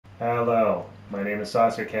Hello, my name is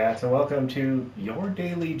Saucer Cats, and welcome to your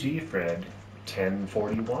daily Gfred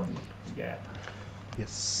 1041. Yeah.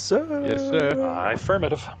 Yes, sir. Yes, sir.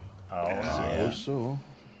 Affirmative. Oh, Yeah. yeah. So.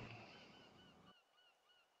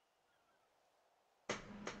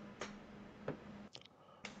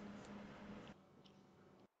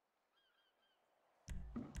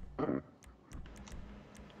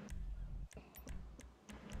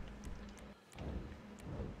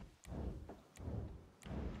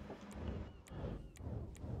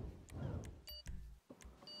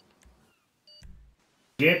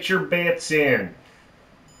 Get your bets in.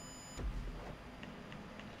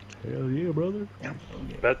 Hell yeah, brother.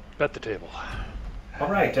 Bet the table. All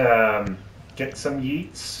right, get some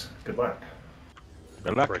yeets. Good luck.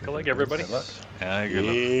 Good luck. Break a leg, everybody. Good luck. Good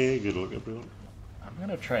luck. Yeah, good luck, everyone. I'm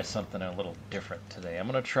gonna try something a little different today. I'm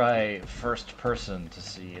gonna try first person to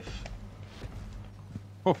see if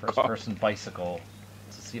first person bicycle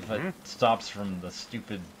to see if it stops from the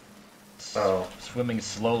stupid swimming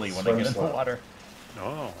slowly when I get in the water.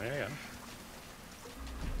 Oh, yeah.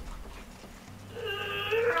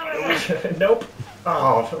 Nope.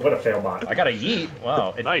 Oh, what a fail bot. I got a yeet.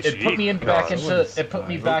 Wow. Nice It put yeet. me in back into it put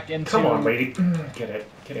me back into Come on, lady. Get it.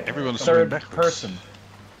 Get it. Everyone's third backwards. person.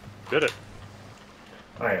 Did it.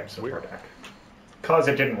 I am so far Weird. back. Cause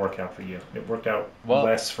it didn't work out for you. It worked out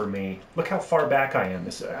less for me. Look how far back I am.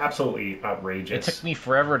 This is absolutely outrageous. It took me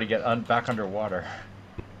forever to get back underwater.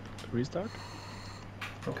 Restart?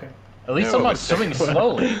 Okay. At least I'm not swimming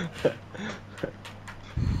slowly.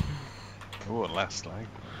 Oh, and last leg.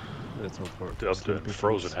 Let's hope for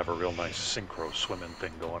Frozen have a real nice synchro swimming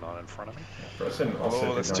thing going on in front of me. Frozen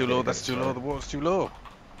also Oh, that's did too not low. get That's too good low. start. The water's too low.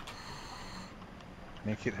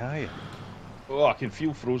 Make it higher. Oh, I can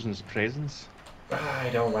feel Frozen's presence. I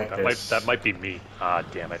don't like That this. that might be me. Ah,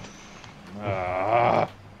 damn it. Ah,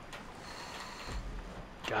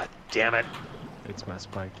 God damn it. It's my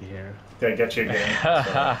spiky hair. Did I get you again?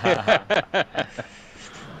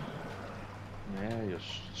 yeah, your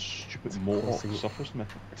stupid mohawk suffers me.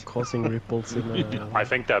 Causing ripples in I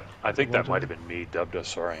think that might have been me, Dubda.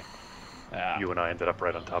 Sorry. Ah, You and I ended up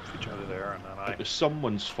right on top of each other there, and then I it was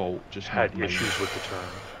someone's fault, just had not mine. issues with the turn.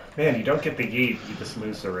 Man, you don't get the yeet, you just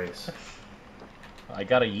lose the race. I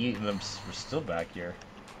got a yeet and we're still back here.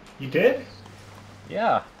 You did?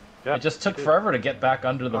 Yeah. Yeah, It just took you did. forever to get back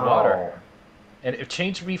under the water. And it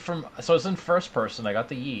changed me from... So I was in first person, I got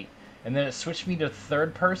the yeet. And then it switched me to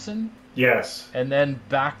third person. Yes. And then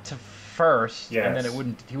back to first. And then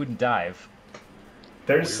Yes. he wouldn't dive.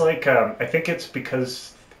 There's like, I think it's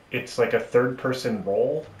because it's like a third-person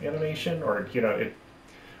roll animation, or, you know,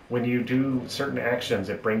 when you do certain actions,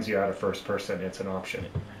 it brings you out of first person. It's an option.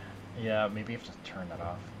 Yeah, maybe you have to turn that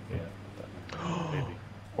off. Yeah. Maybe.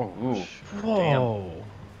 Oh, ooh. Whoa.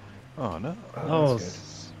 Oh no. Oh,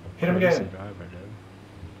 that's good. Hit him again.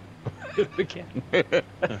 Again.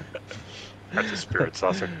 That's a spirit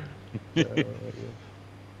saucer. Yeah,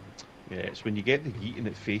 it's when you get the yeet and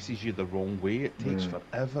it faces you the wrong way, it takes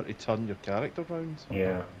forever to turn your character round.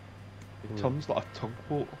 Yeah. It turns like a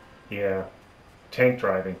tugboat. Yeah. Tank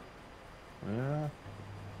driving. Yeah.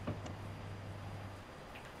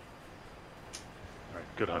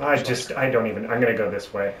 Right, good on I you, Saucer. don't even, I'm going to go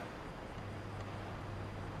this way.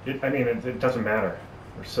 It doesn't matter.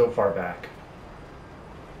 We're so far back.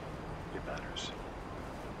 It matters.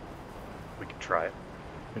 We can try it.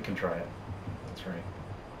 We can try it. That's right.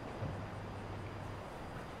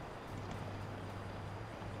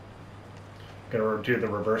 Gonna do the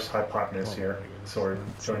reverse hypotenuse here. Sword,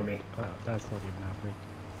 join me. That's not even happening.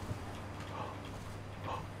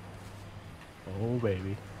 Oh,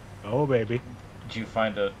 baby. Oh, baby. Did you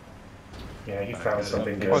find a... Yeah, he found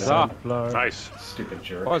something good. What's that? Nice. Stupid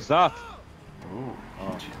jerk. What's that? Oh.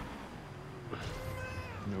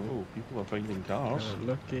 No, people are finding cars.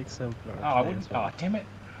 Lucky exemplar. Oh, I wouldn't... Oh, damn it.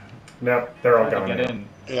 No, they're all Hard to gone get now. in.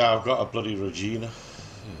 Yeah, I've got a bloody Regina.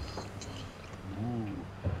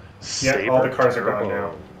 Yeah, all the Saber cars are gone Turbo.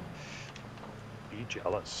 now. Be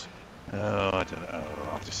jealous. Oh, I don't know.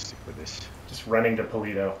 I'll just stick with this. Just running to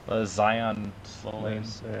Polito. Zion slow lane.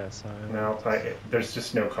 Yes, I No, there's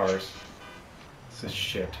just no cars. This is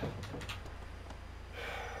shit.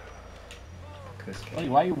 Fuck this Wait,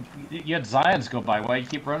 game. why you had Zions go by? Why you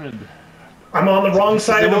keep running? I'm on the wrong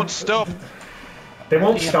side They of won't the... stop. They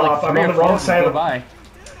won't You have, stop. like, I'm three on or the wrong four side go of the... by.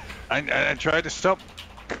 I tried to stop,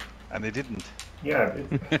 and they didn't. Yeah,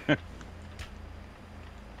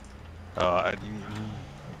 Oh,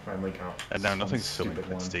 finally got and now some nothing's coming. stupid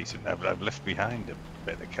That's one. decent. I've left behind a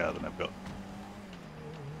better car than I've got,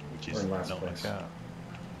 which We're is in not last my place. car.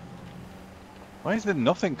 Why is there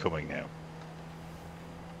nothing coming now?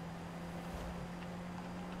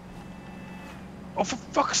 Oh, for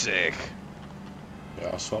fuck's sake!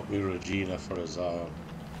 Yeah, I swapped with Regina for a Zion.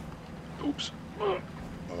 Oops. I'm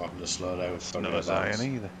having to slow down It's for not rear a Zion bands.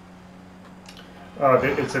 either.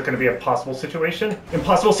 Is it going to be a possible situation?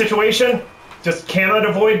 Impossible situation? Just cannot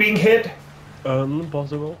avoid being hit?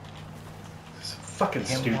 Impossible. It's fucking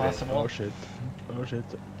stupid. Impossible. Oh shit. Oh shit.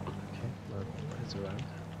 Okay, well, it's around.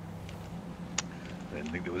 I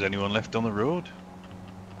didn't think there was anyone left on the road.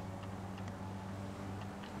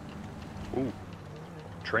 Ooh.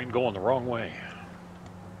 Train going the wrong way.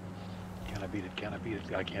 Can I beat it? Can I beat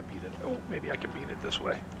it? I can't beat it. Oh, maybe I can beat it this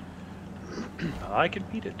way. I can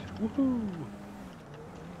beat it. Woohoo!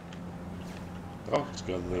 Oh, it's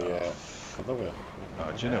going the other way.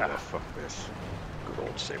 Oh, do you know what? Fuck this. Good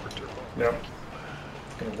old saber turbo. Yep.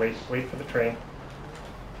 Gonna wait for the train.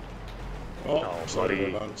 Oh, Oh, sorry,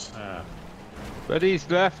 buddy. rear bands. But he's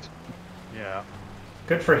left. Yeah.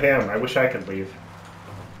 Good for him. I wish I could leave.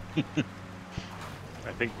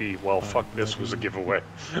 I think the, well, fuck this was a giveaway.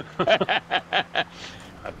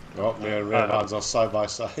 Oh, me and rear bands are side by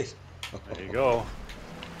side. There you go.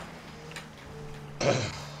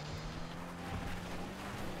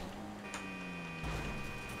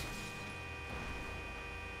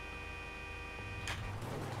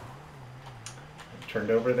 Turned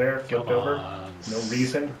over there, flipped Come over. on, No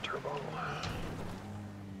reason. Turbo.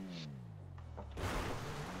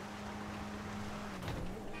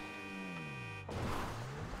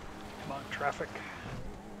 Come on, traffic.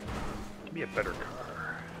 Give me a better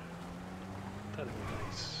car. That'd be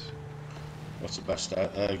nice. What's the best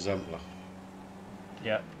exemplar?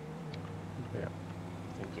 Yeah. Yeah.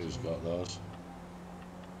 Who's got those?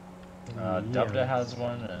 Dubda has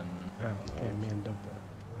one, and Oh, okay, me and Dubda.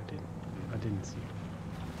 I didn't see.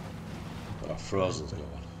 Oh, Frozen's got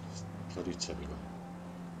one. Bloody typical.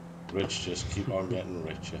 Rich just keep on getting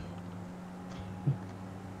richer.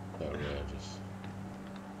 Outrageous.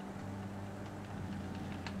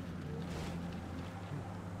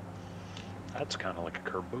 That's kind of like a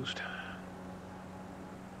curb boost.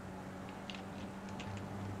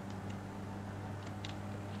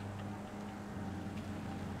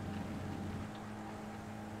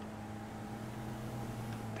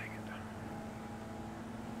 Dang it.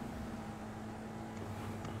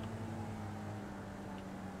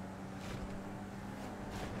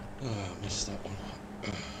 Oh, I missed that one.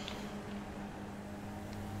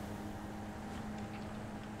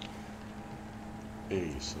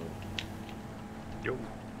 Hey, so Yo.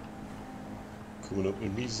 coming up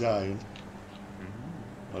with me Zion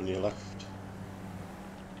on your left.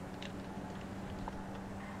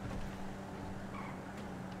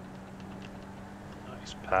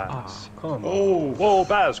 Nice Ah, pass. come on. Oh! Whoa,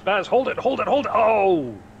 Baz, hold it, hold it, hold it.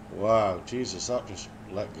 Oh, Wow, Jesus, that just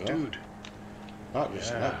let go. dude. That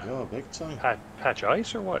just Yeah. let go big time. Patch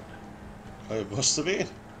ice or what? It must have been.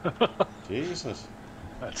 Jesus.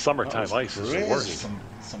 That summertime That was ice is the crazy. worst.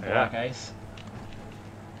 some Yeah. black ice.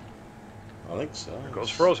 I think so. There goes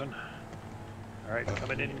Frozen. All right,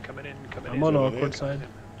 coming in, coming in, coming I'm in. on Coming awkward in. side.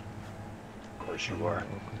 Of course you are.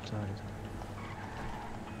 Awkward side.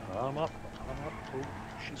 I'm up, I'm up. Oh,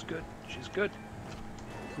 she's good, she's good.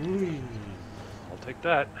 Ooh. I'll take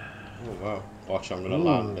that. Oh wow. Watch, I'm gonna Ooh.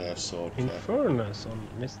 land there, sword. Infernus on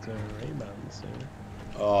Mr. Ray-Bans here.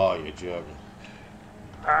 Oh, you're joking.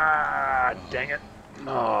 Ah, dang it.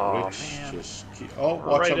 Oh, Rich, man. just keep... Oh,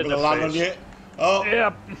 watch, Right I'm in gonna the land on face. you. Oh,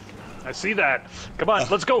 Yep, I see that. Come on,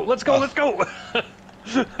 let's go, let's go, let's go.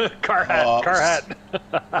 Car hat, Oh, car hat.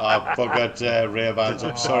 I forgot Ray-Bans.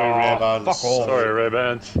 I'm sorry, Ray-Bans. fuck off. Sorry,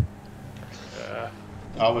 Ray-Bans.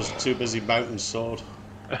 I was too busy mounting sword.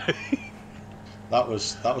 That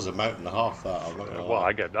was a mount and a half. That I'm not gonna Well, lie.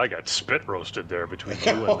 I got spit roasted there between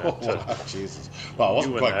you and Oh, that. wow, Jesus. Well, I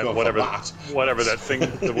wasn't You quite and that, good whatever, for that. whatever that thing,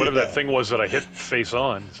 whatever Yeah. that thing was that I hit face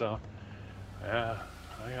on. So, yeah,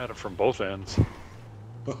 I got it from both ends.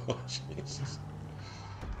 Oh, Jesus.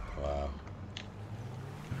 Wow.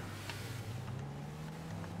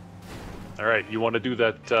 All right, you want to do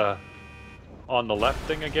that on the left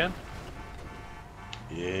thing again?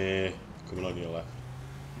 Yeah, coming on your left.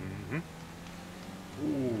 Mm-hmm.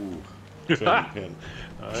 Ooh, trim pin.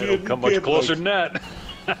 I don't come much closer than that.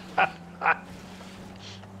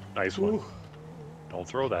 Nice one. Ooh. Don't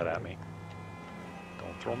throw that at me.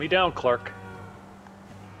 Don't throw me down, Clark.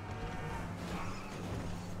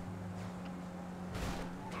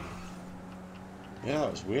 Yeah,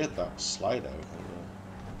 it was weird that slide out.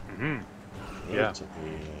 Mm-hmm. Really Yeah. took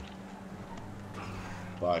me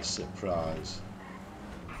by surprise.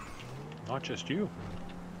 Not just you.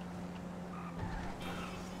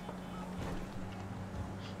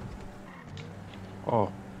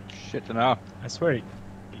 Oh, shit enough. I swear,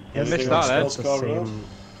 Yeah, Anything I on got sports the car road? same.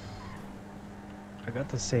 I got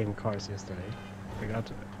the same cars yesterday. I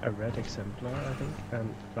got a red exemplar, I think,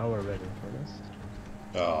 and now a red Infernus.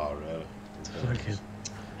 Oh, really? Look at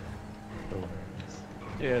the awareness.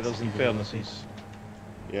 Yeah, there's Steven infairnesses.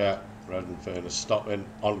 Yeah, red and furnace. Stopping,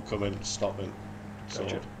 oncoming, stopping. Gotcha.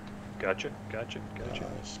 Sword. Gotcha. Gotcha. Gotcha.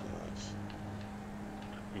 Nice,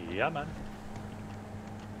 nice. Yeah, man.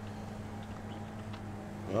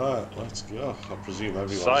 Right, let's go. I presume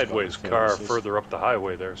everyone's Sideways got car furnaces. further up the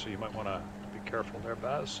highway there, so you might want to be careful there,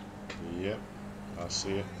 Baz. Yep, I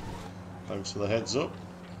see it. Thanks for the heads up.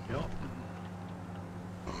 Yep.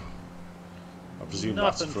 I presume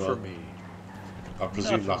Nothing that's for me. I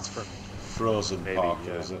presume Nothing that's for me. frozen Maybe, park,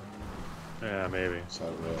 yeah. is it? Yeah, maybe. So,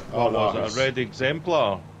 What was it's- it? A red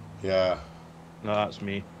exemplar? Yeah. No, that's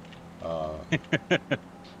me. Uh,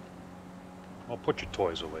 Well, put your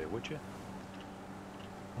toys away, would you?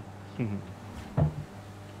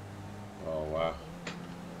 oh wow.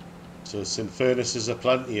 So it's in furnaces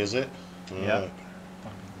aplenty, is it? Yeah. Right.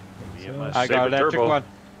 Me and my I got Sabre electric Turbo. one.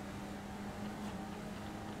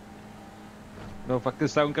 No fucking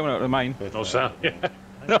sound coming out of mine. No sound. Yeah.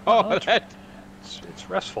 No, Well, that. it's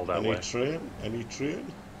restful that Any way. train? Any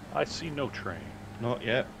train? I see no train. Not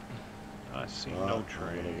yet. I see Right, no I'm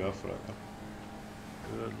train. gonna go for it.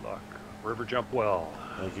 Good luck. River jump well.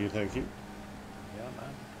 Thank you, thank you. Yeah,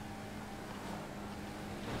 man.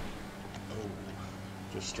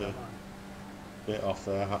 Oh, just a Come on. bit off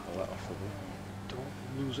there. Had to let off a bit.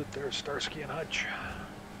 Don't lose it there, Starsky and Hutch.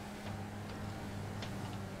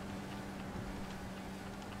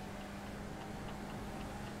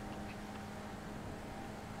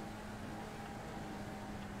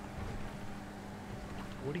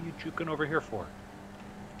 What are you juking over here for?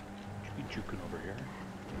 You be juking over here.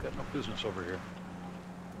 You got no business over here.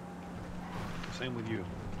 Same with you.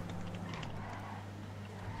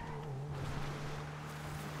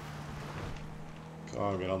 Come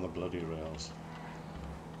on, get on the bloody rails.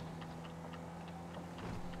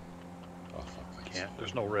 Oh fuck. Can't.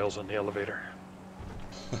 There's no rails on the elevator.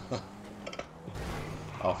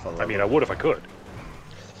 Off a I level. mean, I would if I could.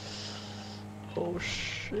 Oh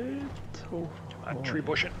shit! Oh, Come on, tree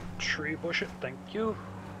bush it. Tree bush it. Thank you.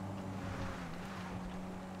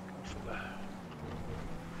 Go for the...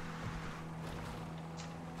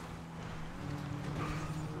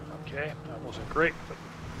 Okay, that wasn't great, but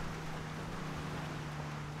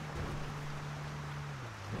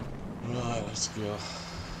Right, let's go. moving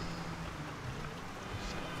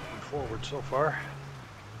forward so far.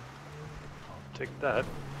 I'll take that.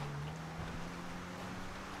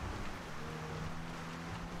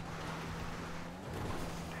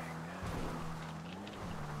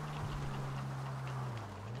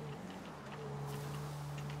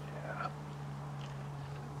 Yeah.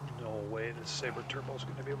 No way the Sabre Turbo is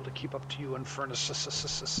going to be able to keep up to you in furnaces.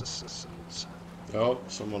 Oh,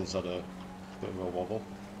 someone's had a bit of a wobble.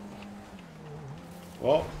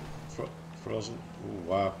 Oh, frozen. Ooh,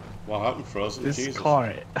 wow. What happened, frozen? this Jesus.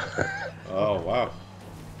 car! Oh, wow.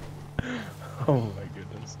 Oh my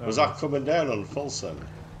goodness! Was that coming down on full send?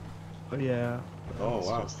 Oh yeah. Oh, It's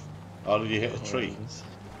wow. just Oh, did you hit a tree? horrendous.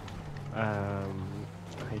 I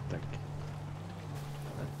hit like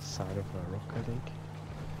that side of a rock, I think.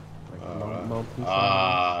 Like Oh, right. mountain.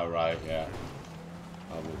 Ah, right, yeah.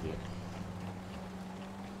 I'm with you.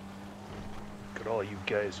 Look at all you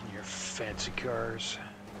guys in your fancy cars.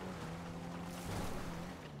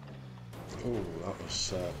 Ooh, that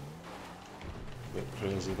was a bit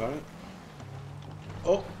crazy about it.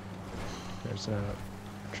 Oh, There's a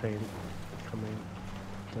train coming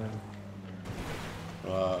down.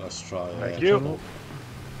 right, let's try. Thank you. tunnel.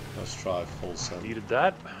 Let's try full send. Needed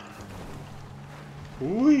that.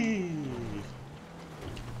 Whee!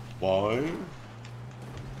 Why?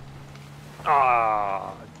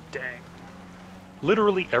 Ah, dang.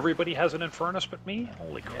 Literally everybody has an Infernus but me?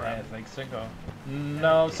 Holy Yeah, I crap. think so.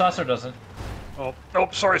 No, Saucer doesn't. Oh,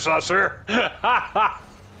 sorry, Saucer.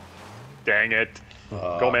 Dang it.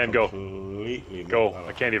 Go, man, go. Completely Go. messed that I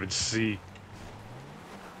up. can't even see.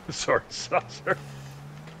 Sorry, Saucer.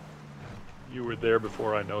 You were there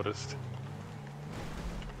before I noticed.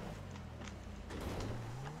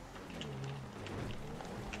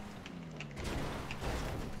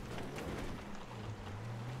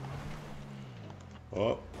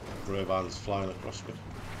 Oh, Ray-Ban's flying across me.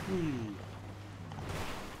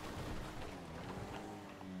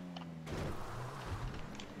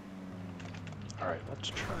 Alright, let's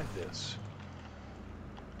try this.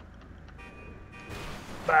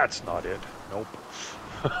 That's not it. Nope.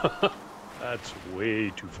 That's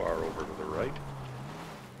way too far over to the right.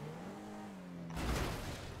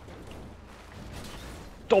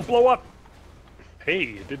 Don't blow up! Hey,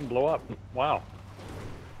 it didn't blow up. Wow.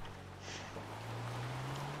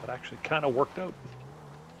 That actually kind of worked out.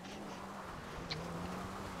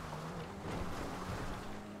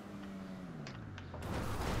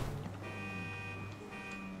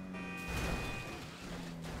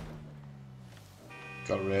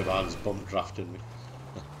 Got Ray-Bans bump drafting me.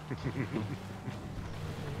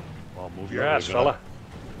 Well, move your ass, fella.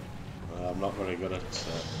 I'm not very good at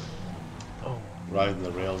riding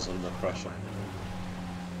the rails under pressure.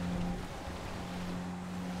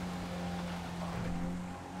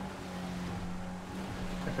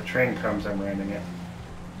 If a train comes, I'm ramming it.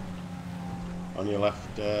 On your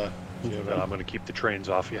left, to your right. I'm going to keep the trains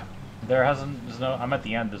off you. There's no, I'm at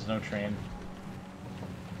the end, there's no train.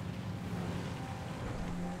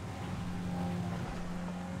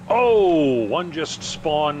 Oh, one just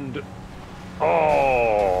spawned.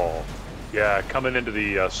 Oh, yeah, coming into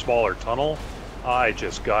the smaller tunnel. I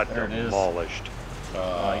just got demolished.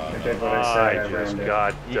 I did what I said. I just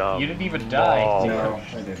got you didn't even die. No,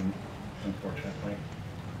 I didn't, unfortunately.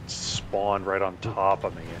 Spawned right on top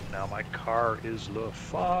of me, and now my car is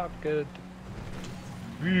fucked.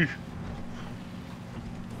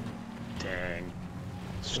 Dang.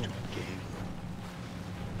 Stupid game.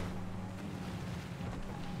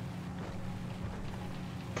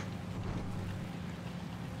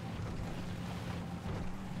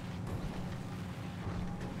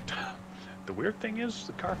 The weird thing is,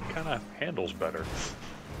 the car kind of handles better.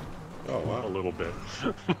 Oh, wow. A little bit.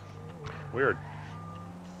 Weird.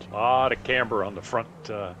 A lot of camber on the front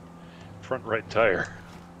right tire.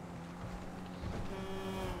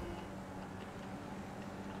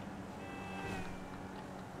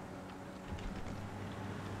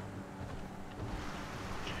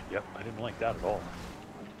 Yep, I didn't like that at all.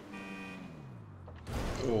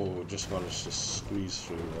 Oh, just managed to squeeze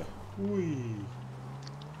through there. Whee!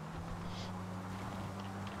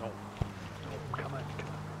 No, come on.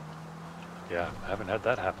 Yeah, I haven't had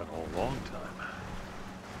that happen in a long time.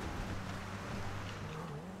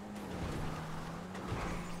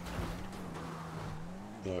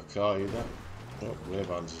 No car either. Oh,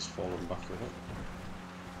 Ray-Bans has fallen back a bit.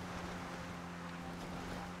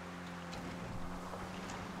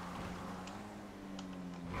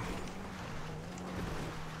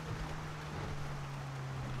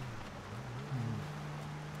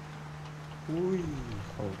 Whee!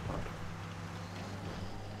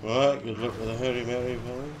 Right, good luck with the Hairy Mary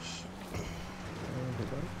fellas.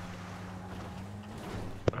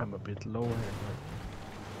 I'm a bit lower.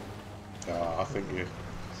 I think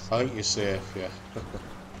you're safe, yeah.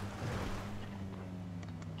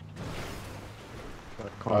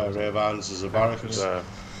 Right, Ray-Bans, there's a barracks.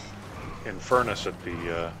 In furnace at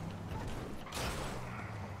the.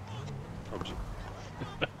 Oops.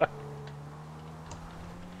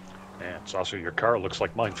 Man, Saucer, your car looks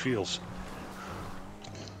like mine feels.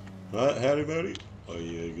 Right, Harry Mary, are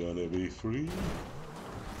you gonna be free?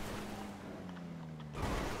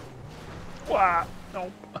 Wow,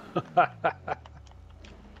 nope.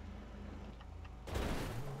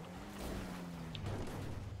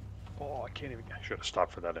 Oh, I can't even. I should have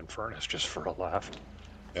stopped for that in furnace just for a laugh.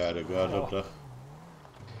 Yeah, they got up there.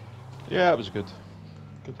 Yeah, it was good.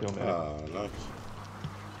 Good deal, mate. Ah, nice.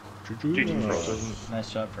 GG Frozen.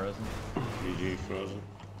 Nice job, Frozen. GG Frozen.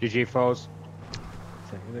 GG Foes.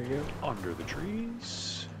 Thank you. Under the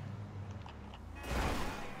trees.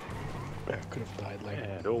 I could have died like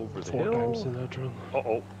And over the 4 hill. times in that run.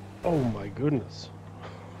 Uh-oh. Oh my goodness.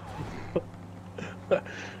 What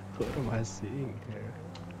am I seeing here?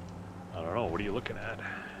 I don't know. What are you looking at?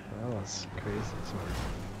 That was crazy.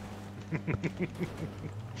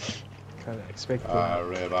 Kind of expected.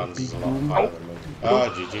 Ray-Bans is a lot boom. higher than me.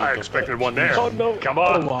 GG. I expected one there. Oh no! Come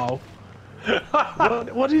on. Oh wow!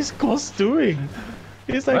 what is Ghost doing?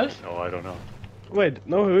 He's like. What? No, I don't know. Wait,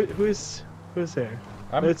 no. Who's there?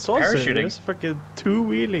 I'm It's also parachuting. there's fucking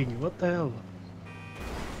two-wheeling. What the hell?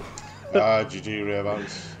 GG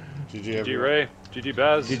Ray-Bans. GG GG everyone. Ray. GG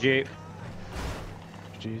Baz. GG.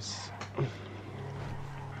 Jeez.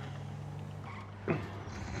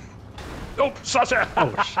 Oh, Sasha!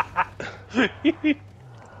 Oh shit.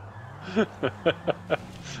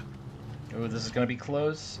 Oh, this is gonna be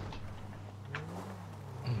close.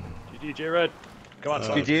 GG J-Red. Come on,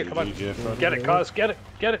 Sasha. GG. Come on. GG Frozen. Get it, cuz. Get it.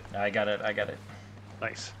 Get it. I got it.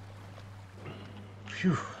 Nice.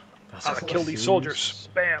 Phew. I'm gonna kill these soldiers.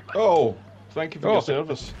 Bam. Oh, thank you for your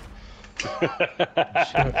service.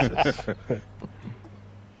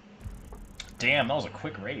 Damn, that was a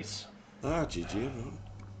quick race. GG everyone.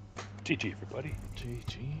 GG, everybody.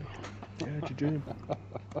 GG. Yeah, GG.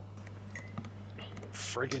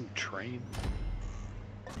 Friggin' train.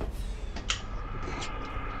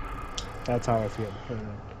 That's how I feel.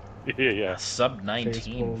 Yeah. Sub 19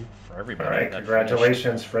 Baseball. for everybody. All right, that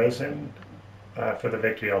congratulations, Frozen, for the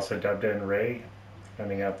victory. Also dubbed in Ray,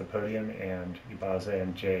 rounding out the podium, and Ibaza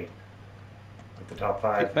and Jay with the top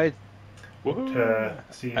 5. By, Hope to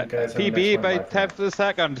see you guys on the next PB one. by Bye for now. 10th of the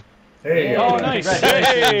second. Hey, Yay, Oh, all right. nice.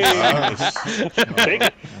 congratulations. Hey! Nice. Take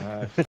it.